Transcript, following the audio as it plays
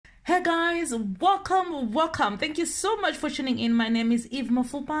Hey guys, welcome. Thank you so much for tuning in. My name is Eve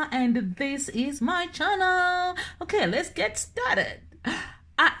Mafupa and this is my channel. Okay, let's get started.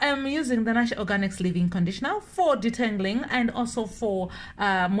 I am using the Nashe Organics Leave-In Conditioner for detangling and also for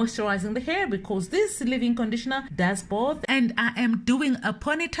moisturizing the hair, because this leave-in conditioner does both. And I am doing a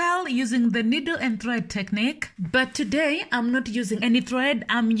ponytail using the needle and thread technique. But today I'm not using any thread.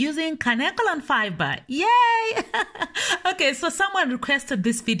 I'm using Kanekalon fiber. Yay! Okay, so someone requested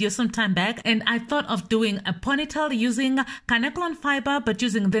this video some time back and I thought of doing a ponytail using Kanekalon fiber but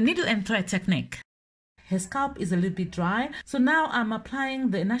using the needle and thread technique. Her scalp is a little bit dry, so now I'm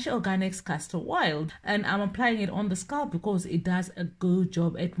applying the Nashe Organics castor oil and I'm applying it on the scalp because it does a good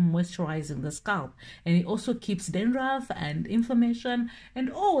job at moisturizing the scalp, and it also keeps dandruff and inflammation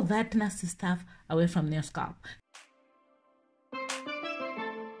and all that nasty stuff away from your scalp.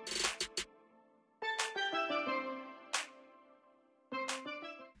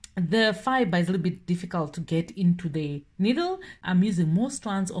 The fiber is a little bit difficult to get into the needle. I'm using more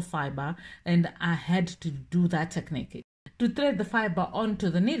strands of fiber and I had to do that technique to thread the fiber onto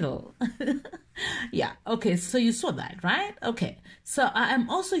the needle. Yeah, okay, so you saw that, right? Okay, so I am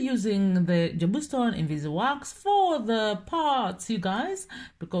also using the Jabu Stone Invisi wax for the parts, you guys,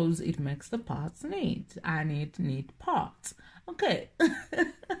 because it makes the parts neat. I need neat parts. Okay.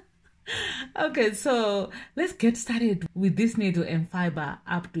 Okay, so let's get started with this needle and fiber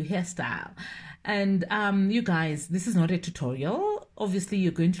up to hairstyle. And you guys, this is not a tutorial. Obviously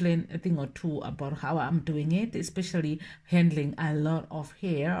you're going to learn a thing or two about how I'm doing it, especially handling a lot of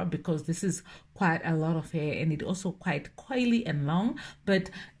hair, because this is quite a lot of hair and it also quite coily and long. But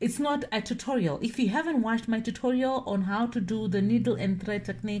it's not a tutorial. If you haven't watched my tutorial on how to do the needle and thread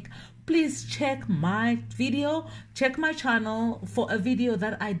technique, please check my video, check my channel for a video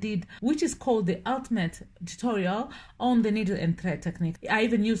that I did, which is called the ultimate tutorial on the needle and thread technique. I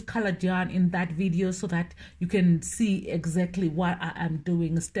even use colored yarn in that video so that you can see exactly what I am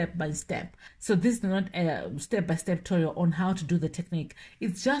doing step by step. So this is not a step-by-step tutorial on how to do the technique.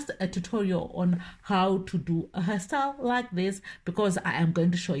 It's just a tutorial on how to do a hairstyle like this, because I am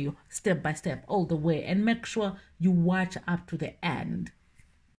going to show you step by step all the way, and make sure you watch up to the end.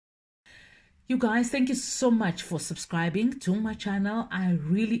 You guys, thank you so much for subscribing to my channel. I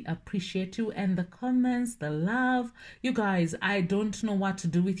really appreciate you, and the comments, the love. You guys, I don't know what to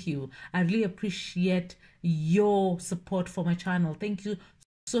do with you. I really appreciate your support for my channel. Thank you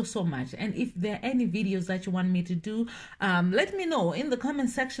so much. And if there are any videos that you want me to do, let me know in the comment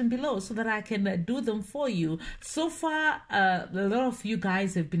section below so that I can do them for you. So far a lot of you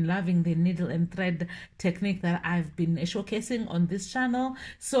guys have been loving the needle and thread technique that I've been showcasing on this channel.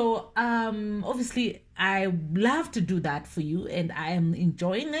 So obviously I love to do that for you, and I am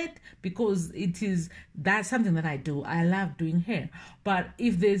enjoying it because that's something that I do. I love doing hair. But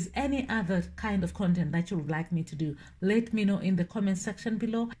if there's any other kind of content that you would like me to do, let me know in the comment section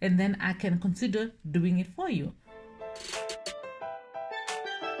below, and then I can consider doing it for you.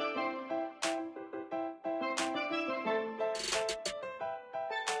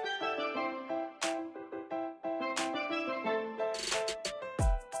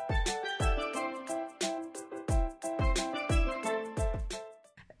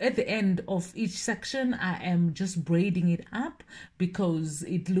 At the end of each section, I am just braiding it up because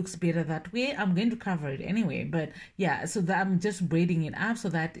it looks better that way. I'm going to cover it anyway, but yeah, so that I'm just braiding it up so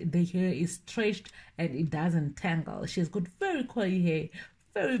that the hair is stretched and it doesn't tangle. She's got very curly hair,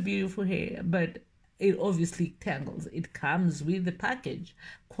 very beautiful hair, but it obviously tangles. It comes with the package.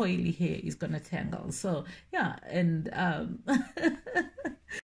 Coily hair is gonna tangle. So yeah, and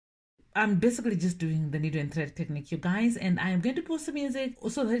I'm basically just doing the needle and thread technique, you guys, and I am going to post some music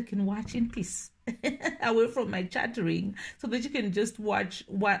so that you can watch in peace away from my chattering, so that you can just watch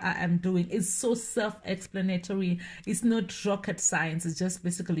what I am doing. It's so self-explanatory. It's not rocket science. It's just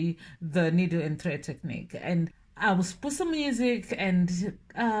basically the needle and thread technique. And I will put some music and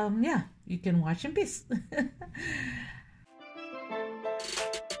yeah, you can watch in peace.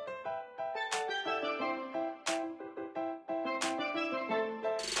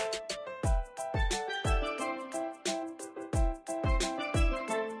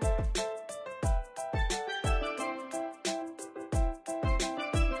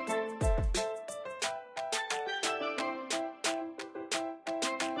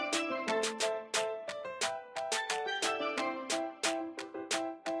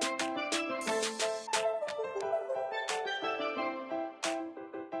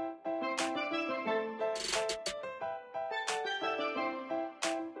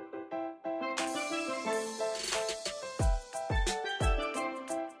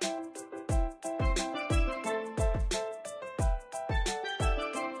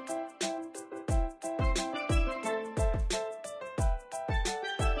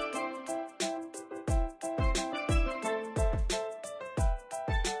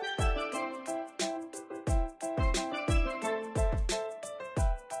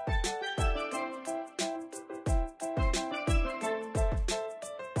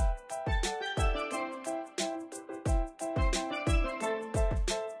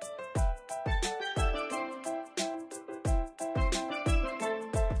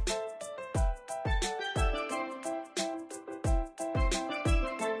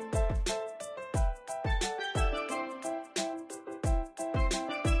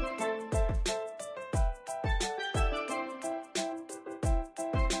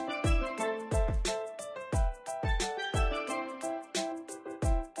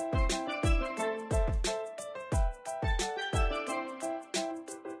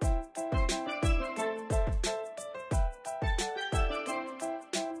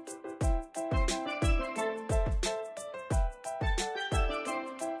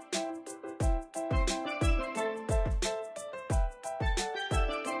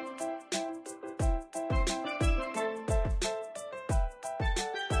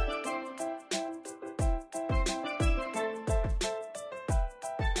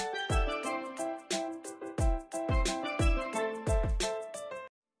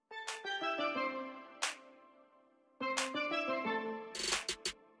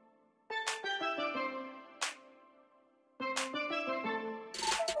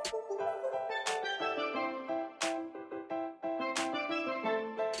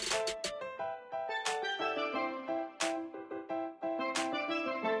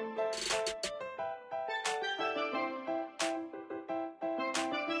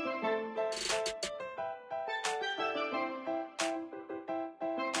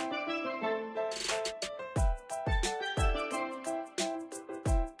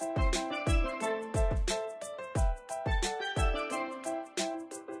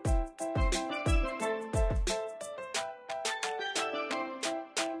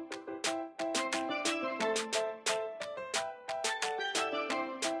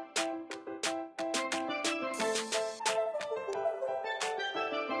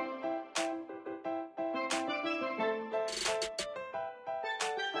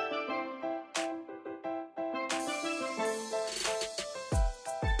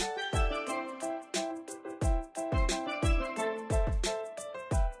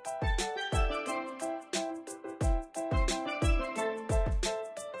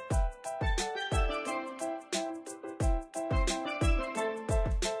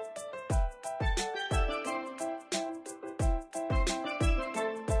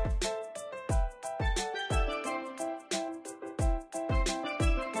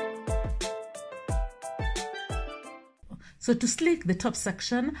 So to slick the top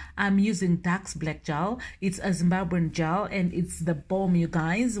section, I'm using Dark's Black Gel. It's a Zimbabwean gel and it's the bomb, you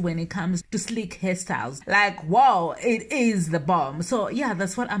guys, when it comes to slick hairstyles. Like, wow, it is the bomb. So yeah,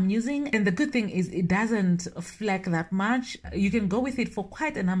 that's what I'm using. And the good thing is it doesn't flake that much. You can go with it for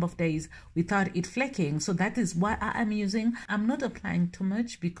quite a number of days without it flaking. So that is what I am using. I'm not applying too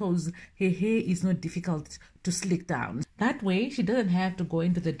much because her hair is not difficult to slick down. That way she doesn't have to go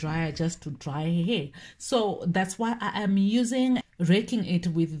into the dryer just to dry her hair. So that's why I am using, raking it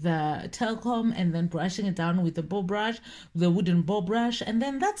with the tail comb and then brushing it down with the bow brush, the wooden bow brush, and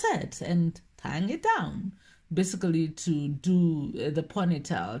then that's it, and tying it down basically to do the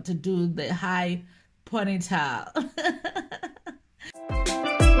ponytail, to do the high ponytail.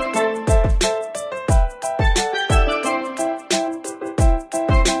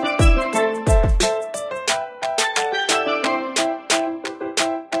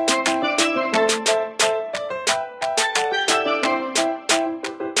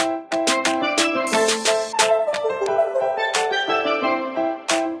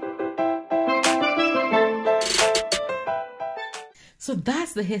 So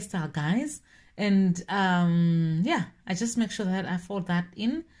that's the hairstyle, guys. And yeah, I just make sure that I fold that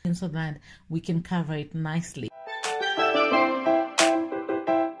in so that we can cover it nicely.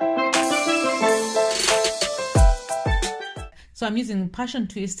 So I'm using Passion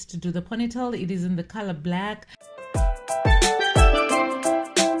Twist to do the ponytail. It is in the color black.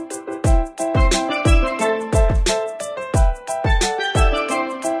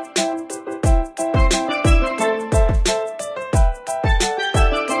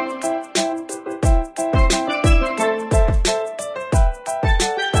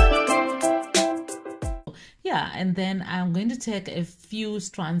 Yeah, and then I'm going to take a few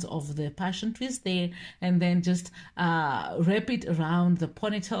strands of the Passion Twist there and then just wrap it around the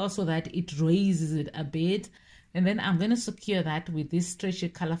ponytail so that it raises it a bit. And then I'm going to secure that with this stretchy,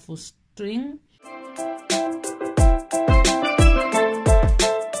 colorful string.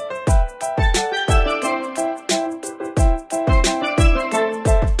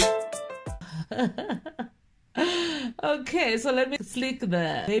 Okay, so let me slick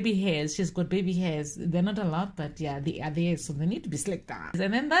the baby hairs. She's got baby hairs. They're not a lot, but yeah, they are there, so they need to be slicked down.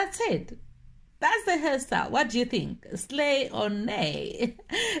 And then that's it. That's the hairstyle. What do you think? Slay or nay?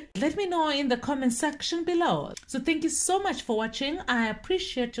 Let me know in the comment section below. So thank you so much for watching. I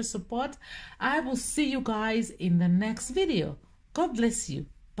appreciate your support. I will see you guys in the next video. God bless you.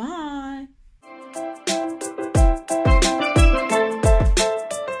 Bye.